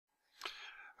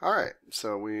Alright,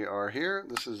 so we are here.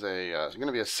 This is going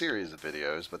to be a series of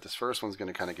videos, but this first one's going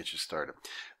to kind of get you started.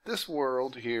 This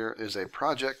world here is a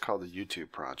project called the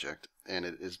YouTube project, and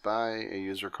it is by a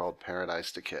user called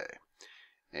ParadiseDecay.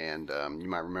 And you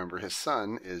might remember his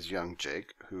son is young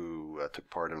Jake, who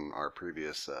took part in our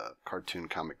previous cartoon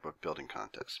comic book building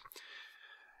contest.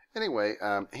 Anyway,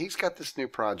 he's got this new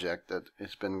project that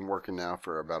has been working now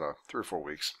for about 3 or 4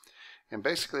 weeks. And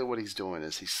basically what he's doing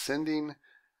is he's sending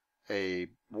a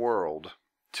world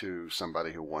to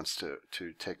somebody who wants to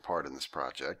take part in this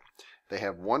project. They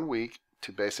have 1 week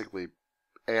to basically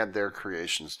add their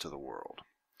creations to the world.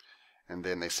 And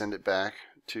then they send it back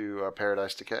to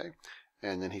ParadiseDecay,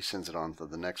 and then he sends it on to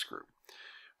the next group.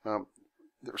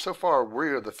 So far, we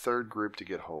are the 3rd group to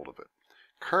get hold of it.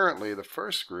 Currently, the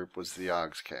first group was the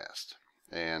Yogscast.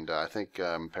 And I think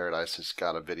Paradise has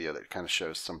got a video that kind of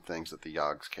shows some things that the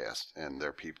Yogscast and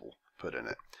their people put in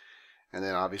it. And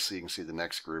then obviously you can see the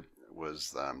next group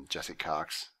was Jesse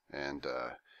Cox and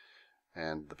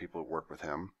the people who work with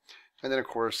him. And then of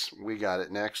course we got it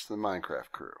next, the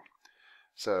Minecraft crew.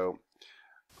 So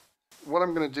what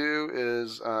I'm going to do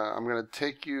is I'm going to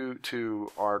take you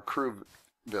to our crew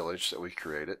village that we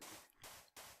created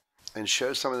and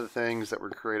show some of the things that were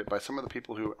created by some of the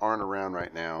people who aren't around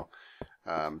right now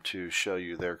to show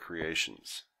you their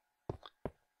creations.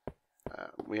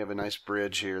 We have a nice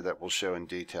bridge here that we'll show in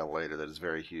detail later that is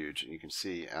very huge. And you can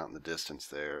see out in the distance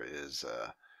there is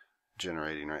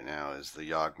generating right now is the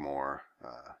Yogmore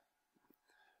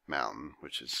mountain,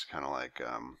 which is kind of like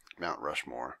Mount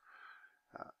Rushmore.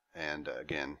 And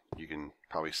again, you can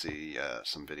probably see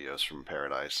some videos from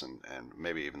Paradise and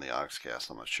maybe even the Yogscast,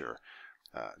 I'm not sure,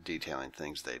 detailing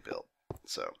things they built.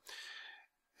 So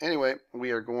anyway,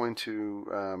 we are going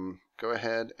to go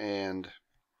ahead and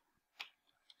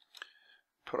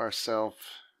put ourselves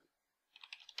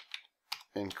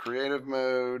in creative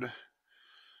mode,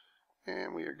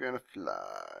 and we are going to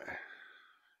fly.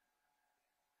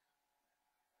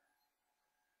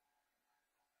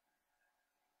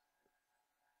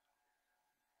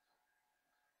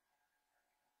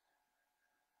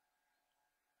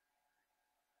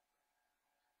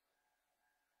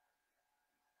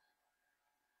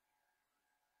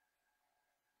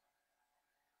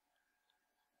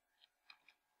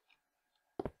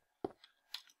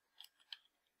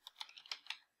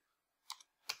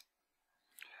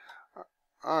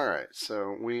 Alright,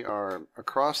 so we are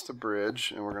across the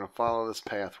bridge and we're going to follow this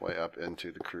pathway up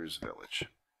into the crew's village.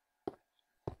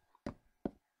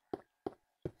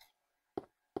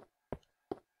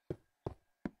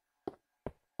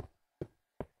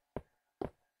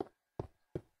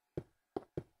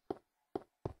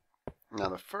 Now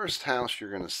the first house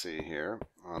you're going to see here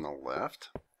on the left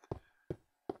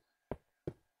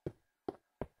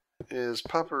is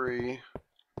Puppery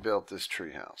built this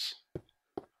treehouse.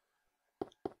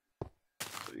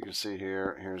 You can see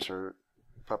here, here's her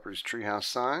Puppery's treehouse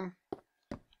sign.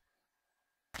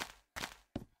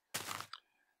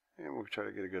 And we'll try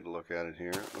to get a good look at it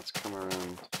here. Let's come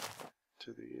around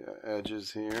to the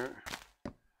edges here.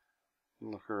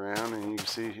 Look around, and you can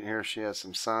see here she has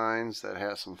some signs that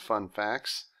have some fun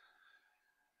facts.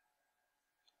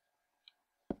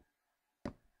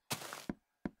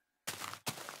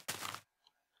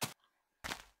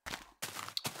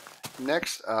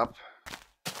 Next up,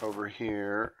 over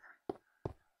here,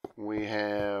 we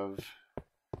have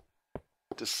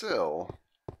DeSille,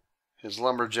 his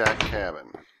lumberjack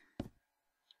cabin.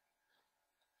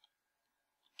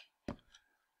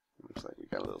 Looks like we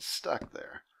got a little stuck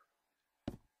there.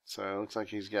 So it looks like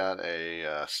he's got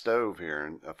a stove here,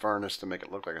 and a furnace to make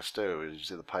it look like a stove. As you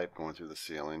see the pipe going through the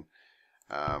ceiling.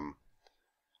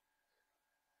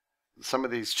 Some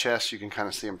of these chests, you can kind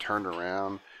of see them turned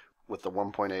around. With the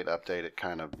 1.8 update, it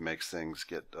kind of makes things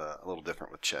get a little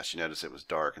different with chests. You notice it was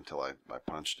dark until I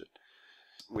punched it.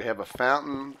 We have a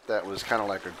fountain that was kind of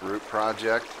like a group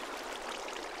project.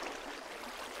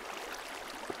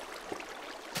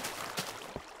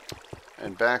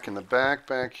 And back in the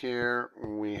back here,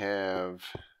 we have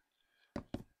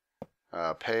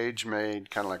Paige made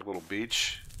kind of like a little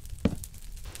beach.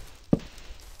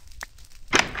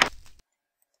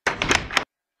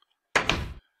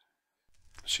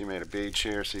 She made a beach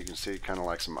here, so you can see kind of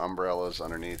like some umbrellas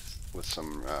underneath with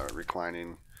some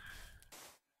reclining.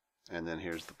 And then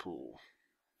here's the pool.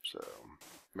 So,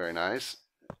 very nice.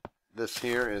 This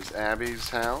here is Abby's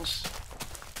house.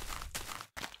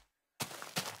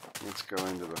 Let's go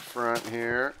into the front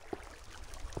here.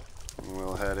 And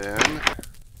we'll head in.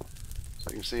 So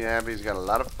you can see Abby's got a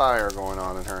lot of fire going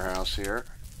on in her house here.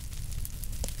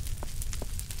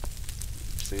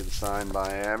 See the sign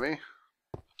by Abby.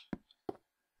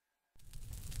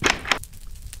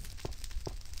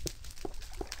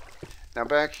 Now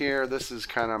back here, this is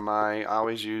kind of I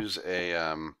always use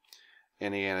a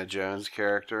Indiana Jones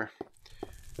character,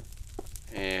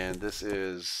 and this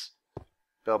is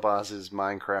Belbaz's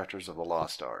Minecrafters of the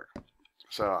Lost Ark.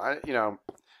 So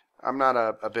I'm not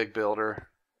a big builder,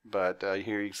 but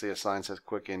here you can see a sign that says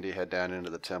 "Quick Indy, head down into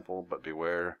the temple, but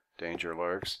beware, danger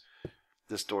lurks."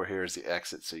 This door here is the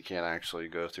exit, so you can't actually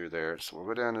go through there. So we'll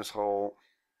go down this hole.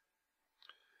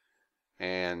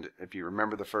 And if you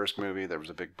remember the first movie, there was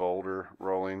a big boulder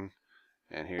rolling.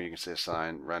 And here you can see a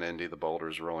sign, "Run Indy, the boulder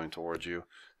is rolling towards you."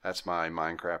 That's my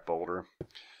Minecraft boulder.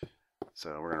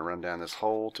 So we're going to run down this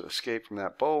hole to escape from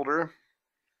that boulder.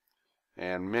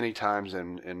 And many times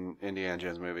in Indiana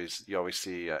Jones movies, you always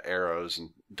see arrows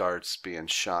and darts being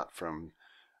shot from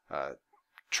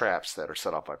traps that are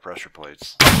set off by pressure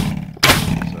plates.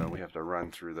 So we have to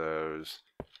run through those.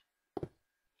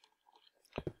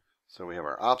 So we have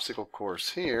our obstacle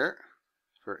course here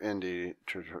for Indy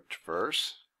to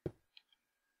traverse.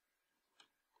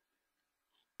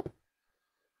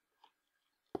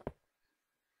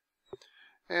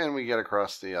 And we get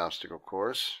across the obstacle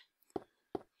course.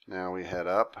 Now we head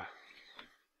up.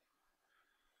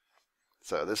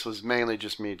 So this was mainly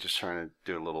just me trying to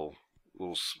do a little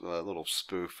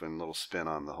spoof and little spin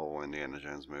on the whole Indiana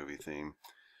Jones movie theme.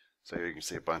 So here you can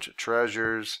see a bunch of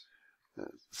treasures.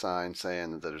 Sign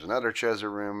saying that there's another treasure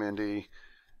room, Indy.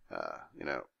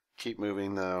 Keep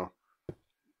moving though.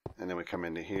 And then we come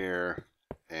into here,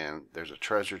 and there's a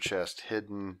treasure chest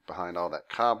hidden behind all that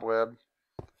cobweb.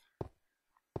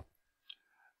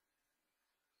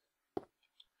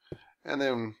 And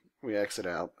then we exit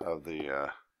out of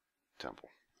the temple.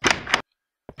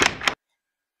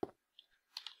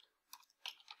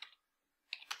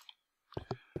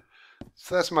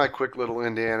 So that's my quick little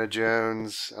Indiana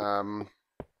Jones. And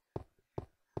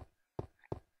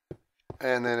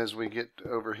then as we get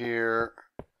over here,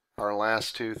 our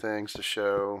last two things to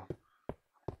show.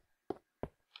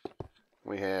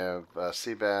 We have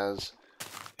Seabaz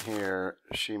here.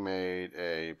 She made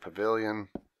a pavilion.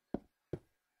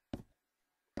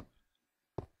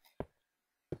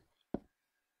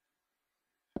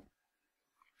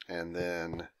 And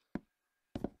then,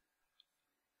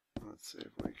 let's see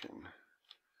if we can.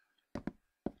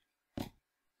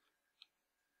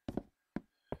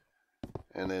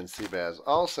 And then Seabaz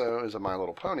also is a My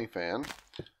Little Pony fan,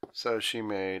 so she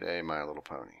made a My Little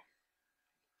Pony.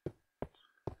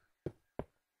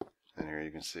 And here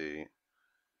you can see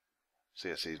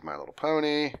CSC's My Little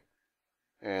Pony,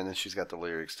 and then she's got the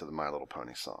lyrics to the My Little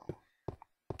Pony song.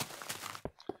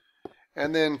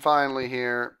 And then finally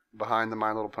here, behind the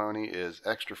My Little Pony is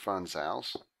Extra Fun's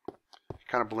house.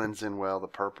 Kind of blends in well, the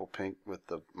purple pink with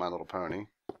the My Little Pony.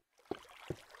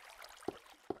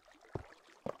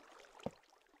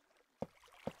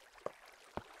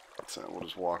 So we'll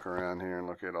just walk around here and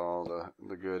look at all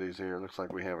the goodies here. Looks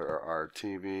like we have our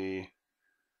TV.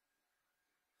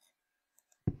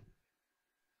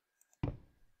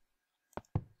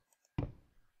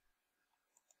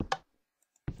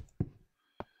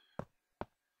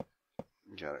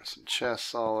 Got some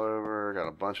chests all over. Got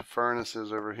a bunch of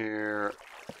furnaces over here.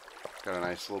 Got a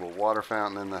nice little water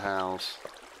fountain in the house.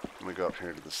 And we go up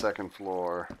here to the second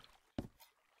floor.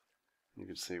 You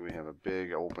can see we have a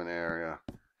big open area.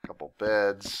 A couple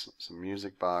beds, some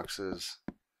music boxes.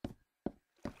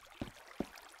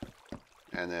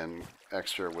 And then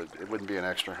it wouldn't be an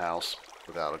extra house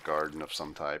without a garden of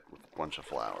some type with a bunch of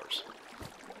flowers.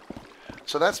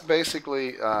 So that's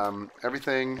basically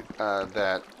everything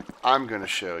that I'm going to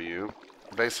show you.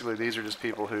 Basically, these are just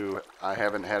people who I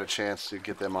haven't had a chance to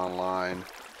get them online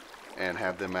and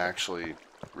have them actually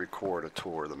record a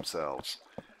tour themselves.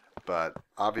 But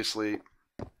obviously,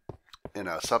 in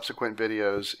subsequent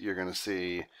videos, you're going to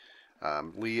see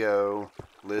Leo,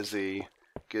 Lizzie,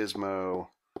 Gizmo,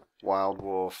 Wild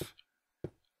Wolf,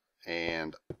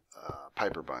 and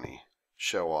Piper Bunny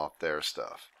show off their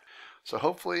stuff. So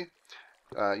hopefully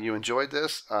you enjoyed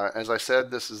this. As I said,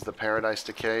 this is the Paradise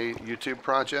Decay YouTube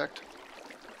project.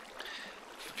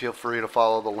 Feel free to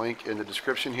follow the link in the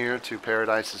description here to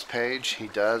Paradise's page. He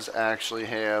does actually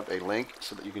have a link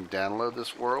so that you can download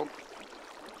this world.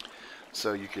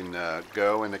 So you can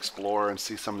go and explore and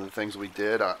see some of the things we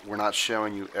did. We're not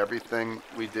showing you everything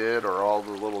we did or all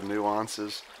the little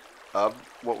nuances of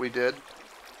what we did.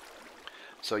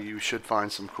 So you should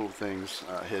find some cool things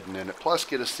hidden in it. Plus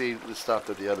get to see the stuff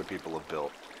that the other people have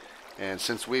built. And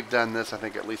since we've done this, I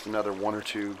think at least another 1 or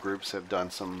 2 groups have done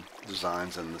some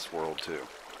designs in this world too.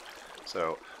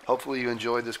 So hopefully you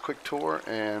enjoyed this quick tour,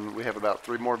 and we have about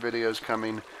 3 more videos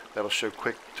coming that'll show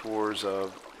quick tours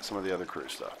of some of the other crew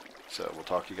stuff. So we'll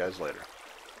talk to you guys later.